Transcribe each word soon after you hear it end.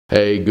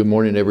Hey, good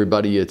morning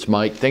everybody. It's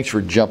Mike. Thanks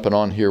for jumping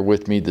on here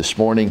with me this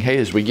morning. Hey,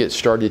 as we get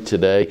started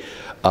today,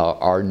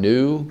 our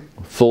new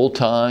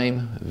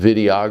full-time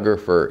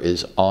videographer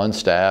is on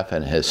staff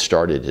and has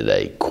started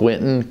today,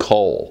 Quentin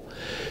Cole.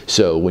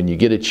 So when you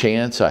get a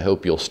chance, I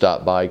hope you'll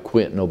stop by.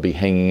 Quentin will be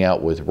hanging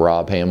out with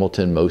Rob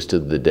Hamilton most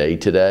of the day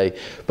today,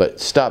 but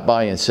stop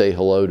by and say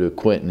hello to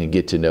Quentin and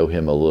get to know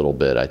him a little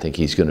bit. I think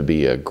he's going to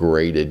be a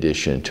great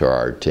addition to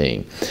our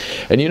team.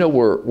 And you know,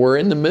 we're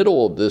in the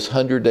middle of this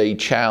 100-day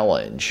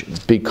challenge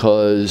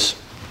because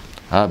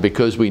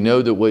we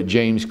know that what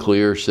James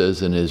Clear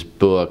says in his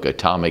book,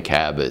 Atomic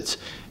Habits,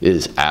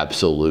 is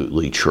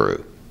absolutely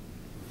true.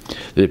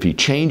 That if you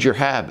change your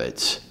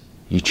habits,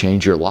 you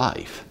change your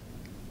life.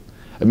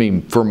 I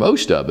mean, for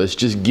most of us,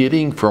 just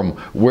getting from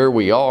where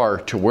we are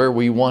to where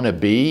we want to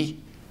be,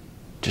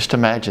 just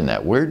imagine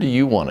that. Where do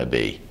you want to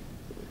be?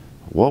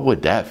 What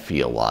would that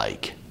feel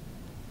like?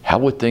 How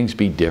would things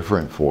be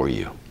different for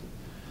you?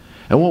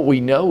 And what we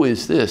know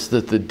is this,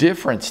 that the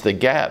difference, the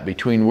gap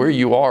between where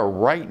you are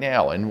right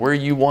now and where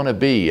you want to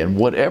be, and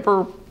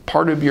whatever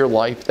part of your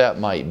life that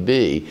might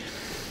be,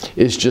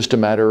 is just a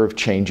matter of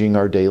changing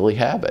our daily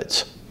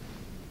habits.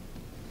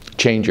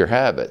 Change your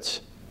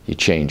habits, you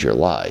change your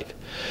life.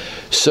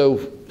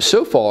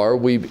 So far,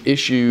 we've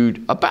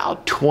issued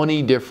about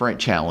 20 different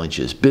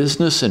challenges,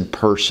 business and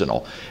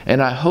personal,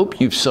 and I hope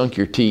you've sunk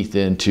your teeth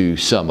into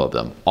some of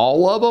them.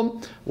 All of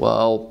them?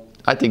 Well,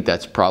 I think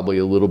that's probably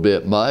a little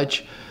bit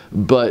much,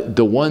 but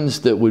the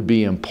ones that would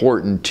be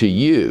important to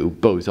you,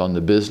 both on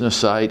the business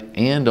side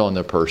and on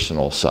the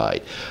personal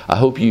side, I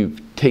hope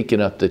you've taken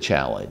up the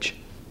challenge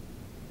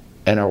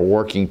and are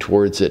working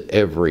towards it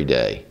every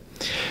day.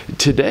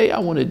 Today, I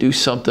want to do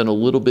something a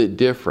little bit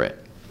different.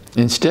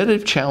 Instead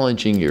of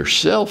challenging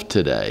yourself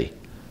today,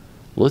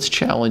 let's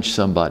challenge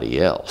somebody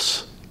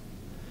else.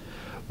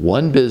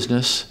 One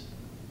business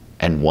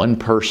and one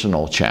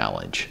personal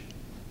challenge.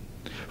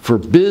 For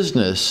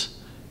business,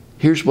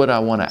 here's what I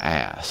want to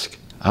ask.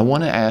 I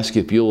want to ask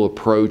if you'll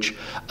approach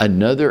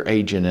another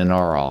agent in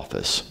our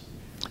office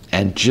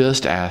and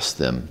just ask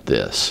them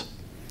this.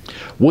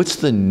 What's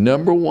the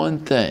number one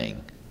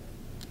thing?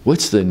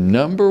 What's the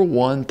number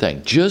one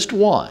thing? Just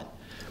one.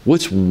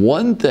 What's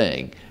one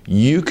thing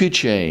you could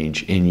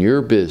change in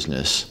your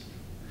business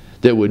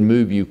that would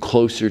move you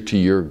closer to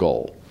your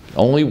goal?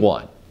 Only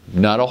one.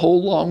 Not a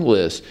whole long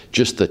list,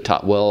 just the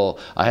top. Well,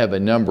 I have a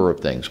number of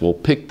things. We'll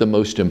pick the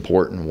most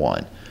important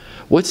one.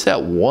 What's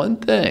that one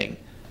thing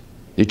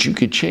that you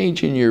could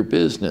change in your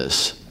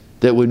business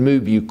that would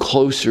move you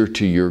closer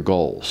to your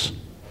goals?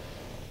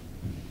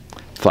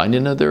 Find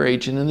another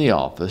agent in the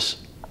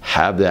office,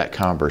 have that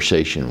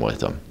conversation with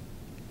them.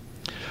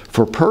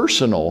 For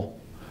personal,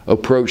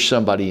 approach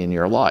somebody in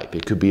your life.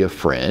 It could be a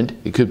friend,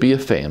 it could be a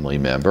family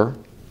member.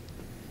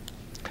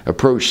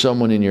 Approach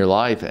someone in your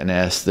life and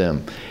ask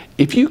them,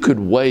 if you could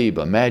wave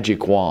a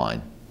magic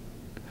wand,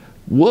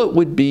 what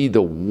would be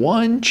the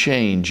one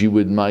change you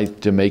would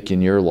like to make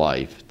in your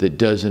life that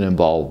doesn't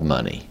involve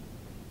money?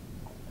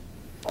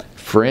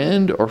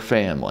 Friend or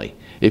family,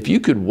 if you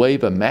could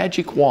wave a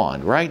magic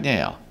wand right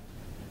now,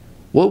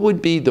 what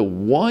would be the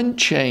one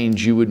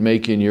change you would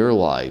make in your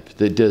life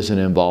that doesn't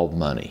involve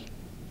money?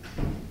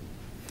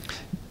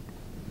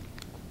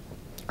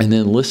 And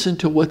then listen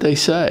to what they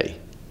say.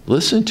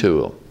 Listen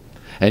to them.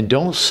 And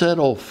don't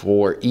settle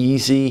for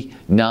easy,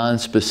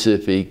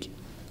 non-specific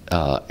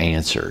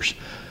answers.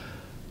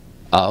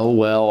 Oh,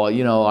 well,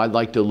 you know, I'd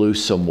like to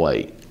lose some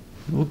weight.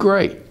 Well,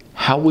 great.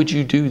 How would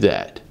you do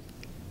that?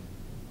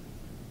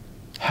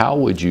 How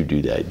would you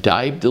do that?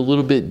 Dive a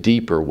little bit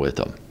deeper with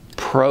them.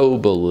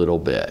 Probe a little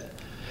bit.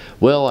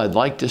 Well, I'd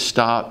like to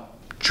stop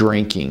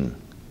drinking.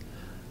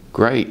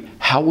 Great.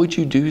 How would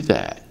you do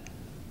that?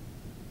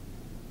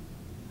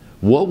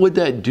 What would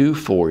that do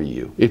for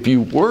you? If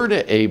you were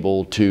to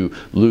able to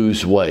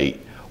lose weight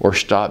or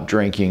stop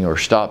drinking or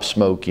stop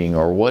smoking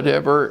or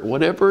whatever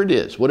it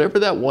is, whatever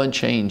that one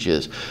change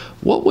is,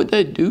 what would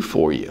that do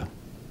for you?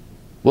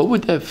 What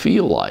would that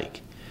feel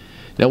like?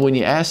 Now, when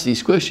you ask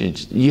these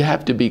questions, you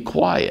have to be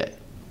quiet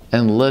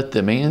and let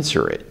them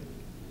answer it.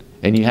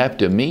 And you have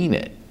to mean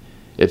it.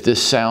 If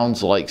this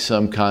sounds like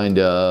some kind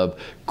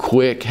of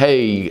quick,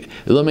 hey,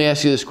 let me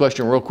ask you this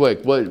question real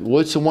quick.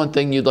 What's the one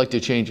thing you'd like to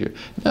change here?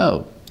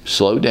 No.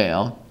 Slow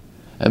down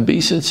and be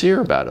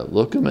sincere about it.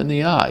 Look them in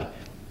the eye.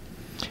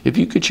 If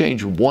you could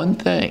change one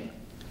thing,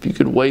 if you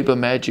could wave a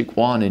magic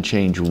wand and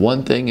change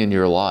one thing in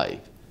your life,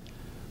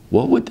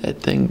 what would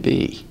that thing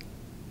be?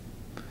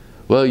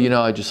 Well, you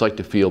know, I just like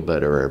to feel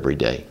better every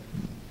day.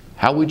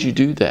 How would you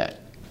do that?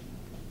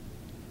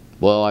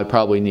 Well, I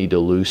probably need to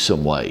lose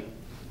some weight.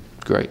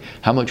 Great.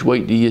 How much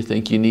weight do you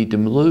think you need to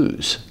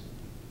lose?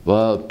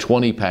 Well,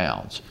 20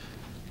 pounds.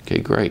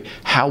 Okay, great.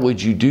 How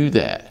would you do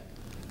that?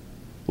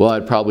 Well,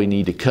 I'd probably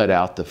need to cut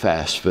out the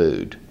fast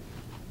food.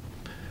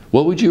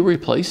 What would you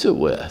replace it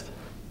with?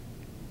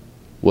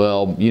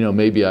 Well, you know,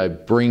 maybe I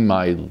bring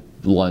my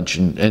lunch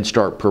and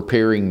start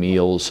preparing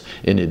meals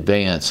in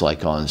advance,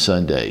 like on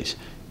Sundays.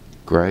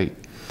 Great.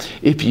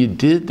 If you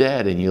did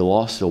that and you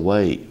lost the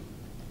weight,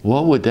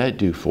 what would that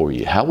do for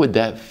you? How would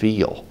that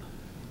feel?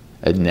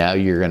 and now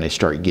you're going to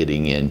start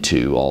getting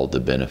into all the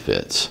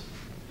benefits.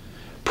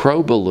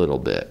 Probe a little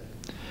bit.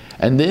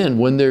 And then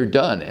when they're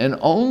done, and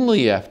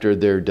only after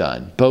they're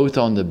done, both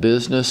on the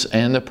business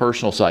and the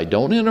personal side,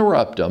 don't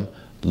interrupt them.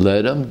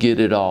 Let them get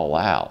it all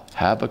out.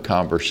 Have a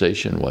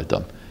conversation with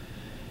them.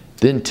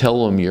 Then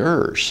tell them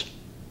yours.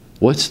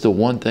 What's the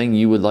one thing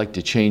you would like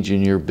to change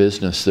in your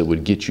business that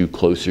would get you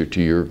closer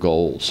to your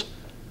goals?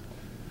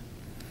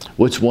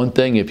 What's one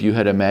thing, if you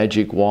had a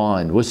magic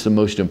wand, what's the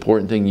most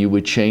important thing you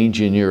would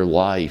change in your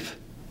life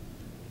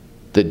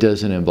that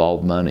doesn't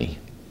involve money?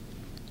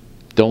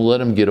 Don't let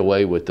them get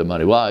away with the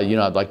money. Well, you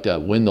know, I'd like to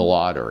win the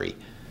lottery.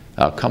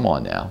 Oh, come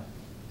on now.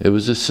 It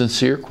was a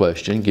sincere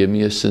question. Give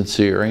me a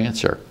sincere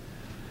answer.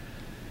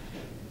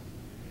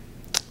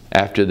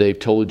 After they've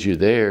told you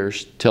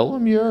theirs, tell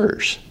them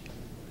yours.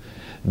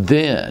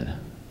 Then,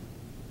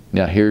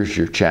 now here's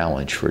your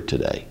challenge for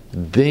today.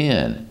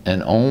 Then,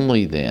 and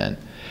only then,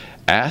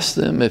 ask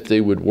them if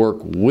they would work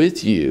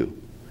with you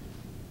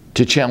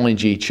to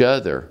challenge each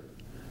other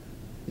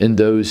in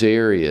those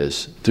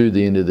areas through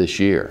the end of this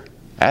year.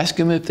 Ask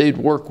them if they'd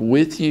work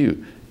with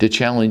you to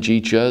challenge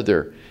each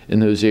other in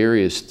those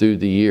areas through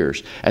the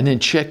years. And then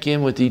check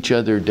in with each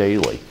other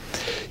daily.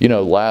 You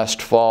know,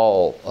 last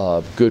fall,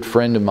 a good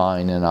friend of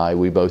mine and I,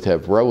 we both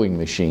have rowing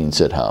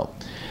machines at home.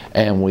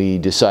 And we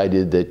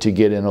decided that to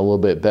get in a little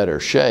bit better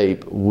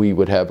shape, we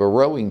would have a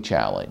rowing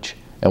challenge.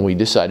 And we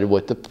decided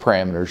what the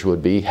parameters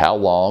would be, how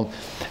long,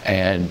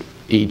 and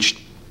it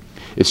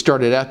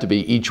started out to be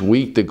each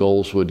week the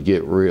goals would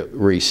get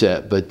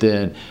reset, but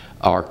then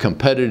our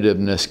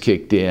competitiveness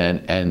kicked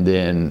in, and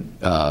then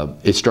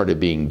it started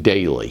being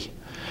daily.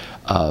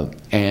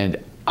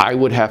 And I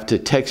would have to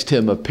text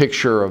him a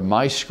picture of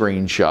my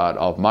screenshot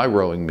of my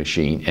rowing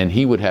machine, and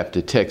he would have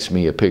to text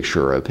me a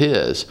picture of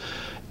his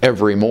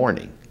every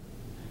morning.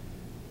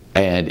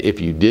 And if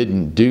you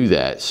didn't do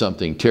that,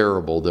 something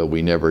terrible that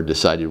we never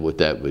decided what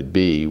that would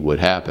be would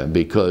happen,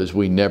 because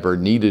we never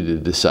needed to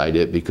decide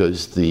it,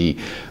 because the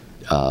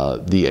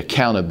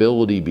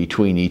accountability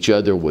between each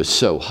other was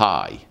so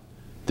high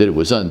that it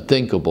was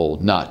unthinkable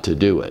not to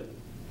do it.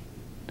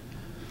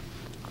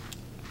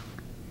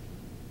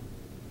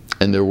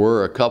 And there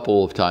were a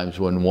couple of times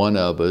when one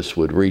of us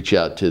would reach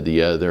out to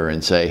the other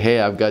and say, hey,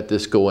 I've got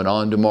this going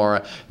on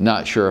tomorrow,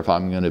 not sure if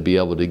I'm going to be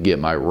able to get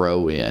my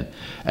row in.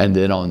 And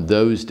then on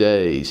those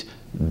days,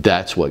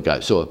 that's what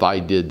got, so if I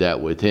did that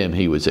with him,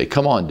 he would say,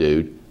 come on,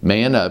 dude,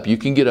 man up. You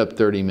can get up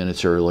 30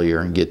 minutes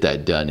earlier and get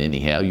that done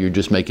anyhow. You're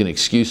just making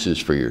excuses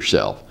for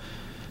yourself.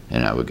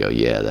 And I would go,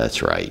 yeah,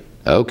 that's right.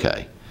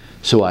 Okay.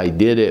 So I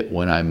did it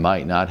when I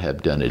might not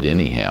have done it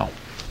anyhow.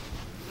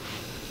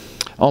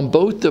 On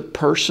both the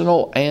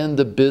personal and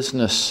the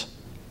business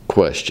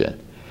question,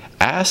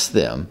 ask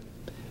them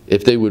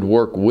if they would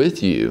work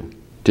with you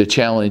to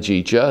challenge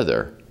each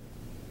other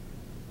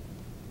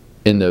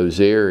in those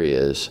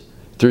areas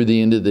through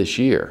the end of this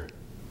year.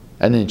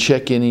 And then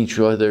check in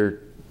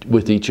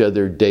with each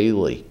other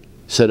daily.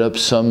 Set up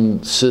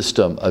some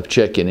system of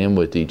checking in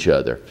with each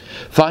other.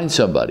 Find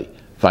somebody,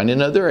 find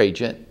another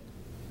agent,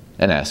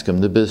 and ask them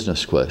the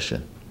business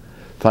question.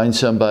 Find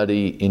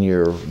somebody in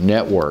your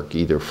network,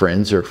 either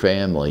friends or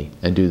family,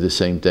 and do the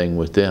same thing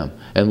with them.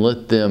 And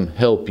let them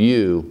help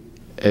you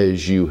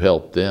as you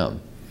help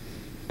them.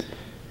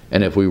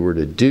 And if we were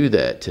to do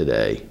that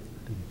today,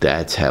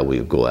 that's how we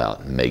go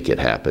out and make it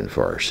happen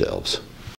for ourselves.